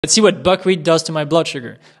Let's see what buckwheat does to my blood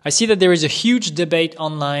sugar. I see that there is a huge debate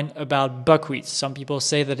online about buckwheat. Some people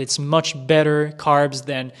say that it's much better carbs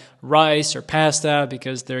than rice or pasta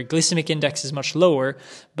because their glycemic index is much lower,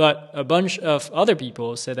 but a bunch of other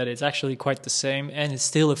people say that it's actually quite the same and it's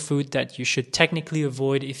still a food that you should technically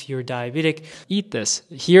avoid if you're diabetic. Eat this.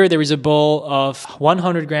 Here there is a bowl of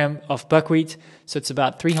 100 grams of buckwheat, so it's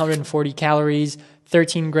about 340 calories,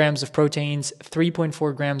 13 grams of proteins,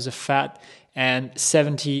 3.4 grams of fat, and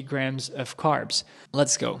 70 grams of carbs.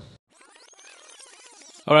 Let's go.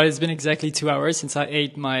 All right, it's been exactly 2 hours since I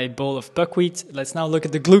ate my bowl of buckwheat. Let's now look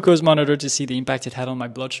at the glucose monitor to see the impact it had on my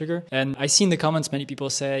blood sugar. And I see in the comments many people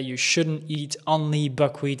say you shouldn't eat only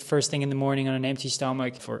buckwheat first thing in the morning on an empty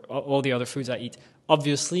stomach for all the other foods I eat.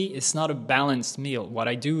 Obviously, it's not a balanced meal. What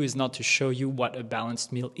I do is not to show you what a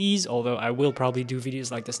balanced meal is, although I will probably do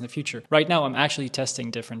videos like this in the future. Right now, I'm actually testing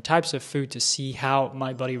different types of food to see how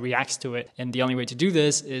my body reacts to it. And the only way to do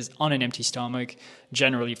this is on an empty stomach,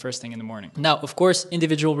 generally first thing in the morning. Now, of course,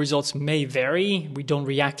 individual results may vary. We don't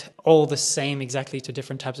react all the same exactly to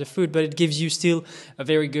different types of food, but it gives you still a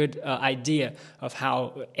very good idea of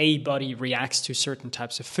how a body reacts to certain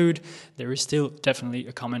types of food. There is still definitely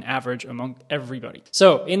a common average among everybody.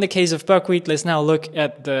 So in the case of buckwheat, let's now look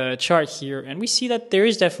at the chart here, and we see that there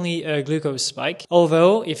is definitely a glucose spike.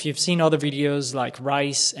 Although if you've seen other videos like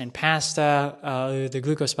rice and pasta, the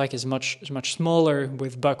glucose spike is much smaller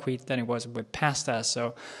with buckwheat than it was with pasta.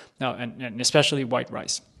 So no, and especially white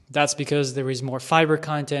rice. That's because there is more fiber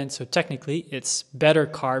content. So technically it's better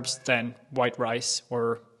carbs than white rice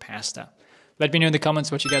or pasta. Let me know in the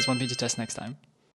comments what you guys want me to test next time.